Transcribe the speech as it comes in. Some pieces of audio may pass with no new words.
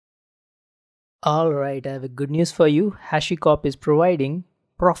Alright, I have a good news for you. HashiCorp is providing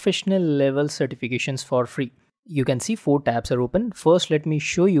professional level certifications for free. You can see 4 tabs are open. First, let me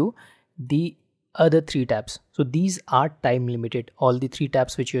show you the other 3 tabs. So these are time limited. All the 3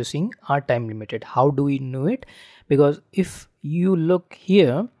 tabs which you're seeing are time limited. How do we know it? Because if you look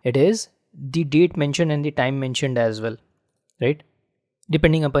here, it is the date mentioned and the time mentioned as well, right?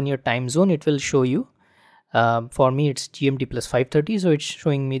 Depending upon your time zone, it will show you. For me, it's GMT plus 5:30, so it's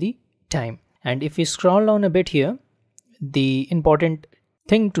showing me the time. And if we scroll down a bit here, the important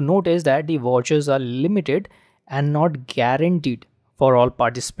thing to note is that the vouchers are limited and not guaranteed for all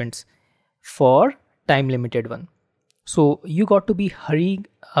participants for time limited one. So you got to be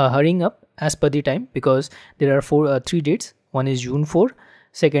hurrying up as per the time, because there are 3 dates. One is June 4,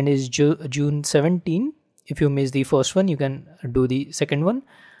 second is June 17. If you miss the first one, you can do the second one.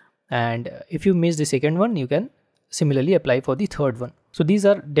 And if you miss the second one, you can similarly apply for the third one. So these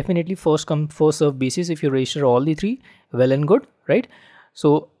are definitely first come first serve basis. If you register all the 3, well and good, right?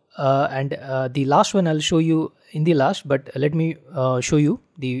 So the last one I'll show you in the last, but let me show you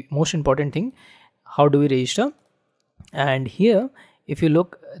the most important thing. How do we register? And here, if you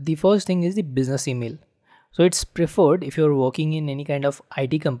look, the first thing is the business email. So it's preferred if you're working in any kind of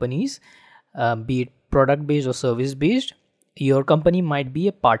IT companies, be it product based or service based. Your company might be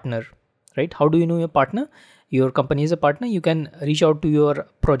a partner, right? How do you know your partner? Your company is a partner. You can reach out to your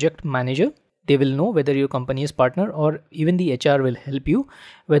project manager. They will know whether your company is partner, or even the HR will help you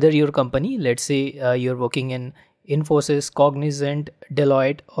whether your company, let's say you're working in Infosys, Cognizant,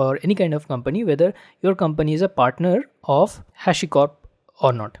 Deloitte, or any kind of company, whether your company is a partner of HashiCorp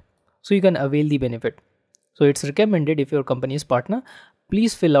or not. So you can avail the benefit. So it's recommended, if your company is partner,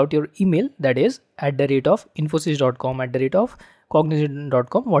 please fill out your email, that is @infosys.com,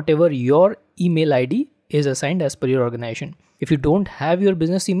 @cognizant.com, whatever your email ID is assigned as per your organization. If you don't have your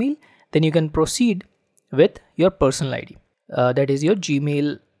business email, then you can proceed with your personal ID. That is your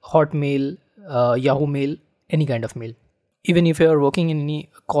Gmail, Hotmail, Yahoo Mail, any kind of mail. Even if you are working in any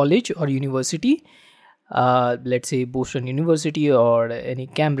college or university, let's say Boston University or any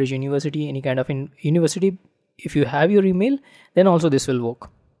Cambridge University, any kind of university, if you have your email, then also this will work.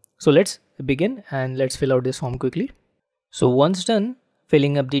 So let's begin and let's fill out this form quickly. So once done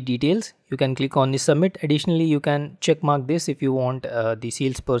filling up the details, you can click on the submit. Additionally, you can check mark this if you want the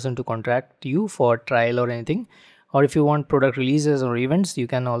salesperson to contact you for trial or anything, or if you want product releases or events, you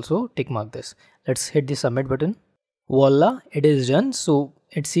can also tick mark this. Let's hit the submit button. Voila, it is done. So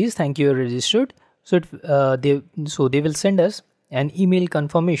it says thank you, registered. So they will send us an email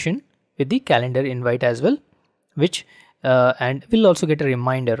confirmation with the calendar invite as well, which and we'll also get a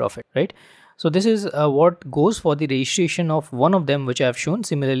reminder of it, right? So this is what goes for the registration of one of them, which I have shown.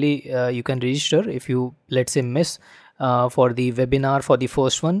 Similarly, you can register if you, let's say, miss for the webinar for the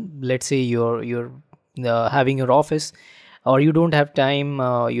first one. Let's say you're having your office, or you don't have time,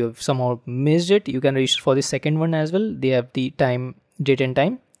 you've somehow missed it, you can register for the second one as well. They have the time, date and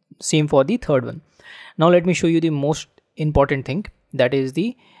time. Same for the third one. Now let me show you the most important thing, that is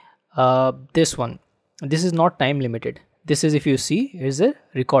the this one. This is not time limited. This is, if you see, is a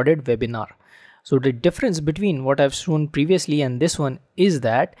recorded webinar. So the difference between what I've shown previously and this one is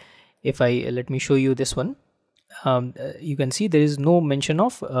that if let me show you this one, you can see there is no mention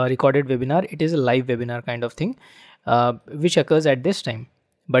of recorded webinar. It is a live webinar kind of thing, which occurs at this time.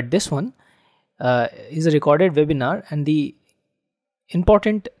 But this one is a recorded webinar, and the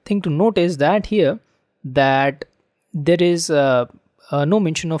important thing to note is that here that there is no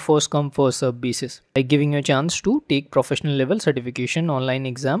mention of first come first serve basis, like giving you a chance to take professional level certification online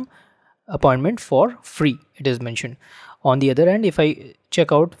exam appointment for free, it is mentioned. On the other hand, if I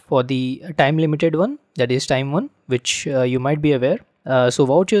check out for the time limited one, that is time one, which you might be aware, so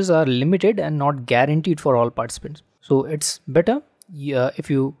vouchers are limited and not guaranteed for all participants. So it's better if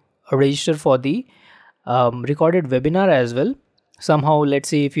you register for the recorded webinar as well. Somehow, let's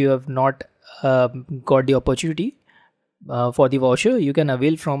say if you have not got the opportunity for the voucher, you can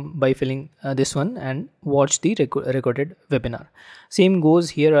avail from by filling this one and watch the recorded webinar. Same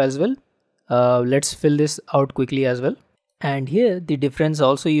goes here as well. Let's fill this out quickly as well. And here the difference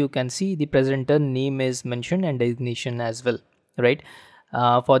also, you can see the presenter name is mentioned and designation as well, right?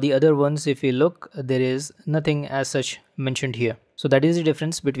 For the other ones, if you look, there is nothing as such mentioned here. So that is the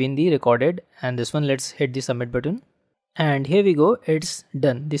difference between the recorded and this one. Let's hit the submit button. And here we go, it's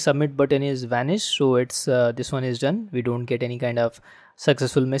done. The submit button is vanished, so it's this one is done. We don't get any kind of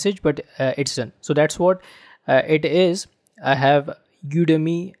successful message, but it's done. So that's what it is. I have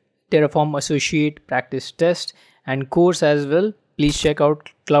Udemy Terraform Associate Practice Test and course as well. Please check out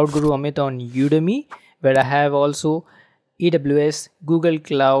Cloud Guru Amit on Udemy, where I have also AWS, Google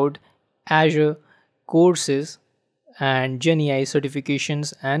Cloud, Azure courses and GenAI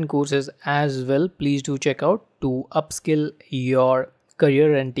certifications and courses as well. Please do check out to upskill your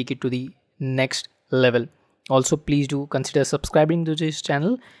career and take it to the next level. Also, please do consider subscribing to this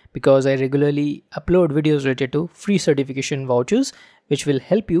channel because I regularly upload videos related to free certification vouchers, which will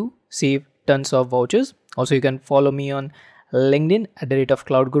help you save tons of vouchers. Also, you can follow me on LinkedIn at the rate of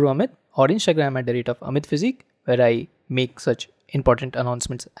Cloud Guru Amit or Instagram at the rate of Amit Physique, where I make such important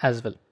announcements as well.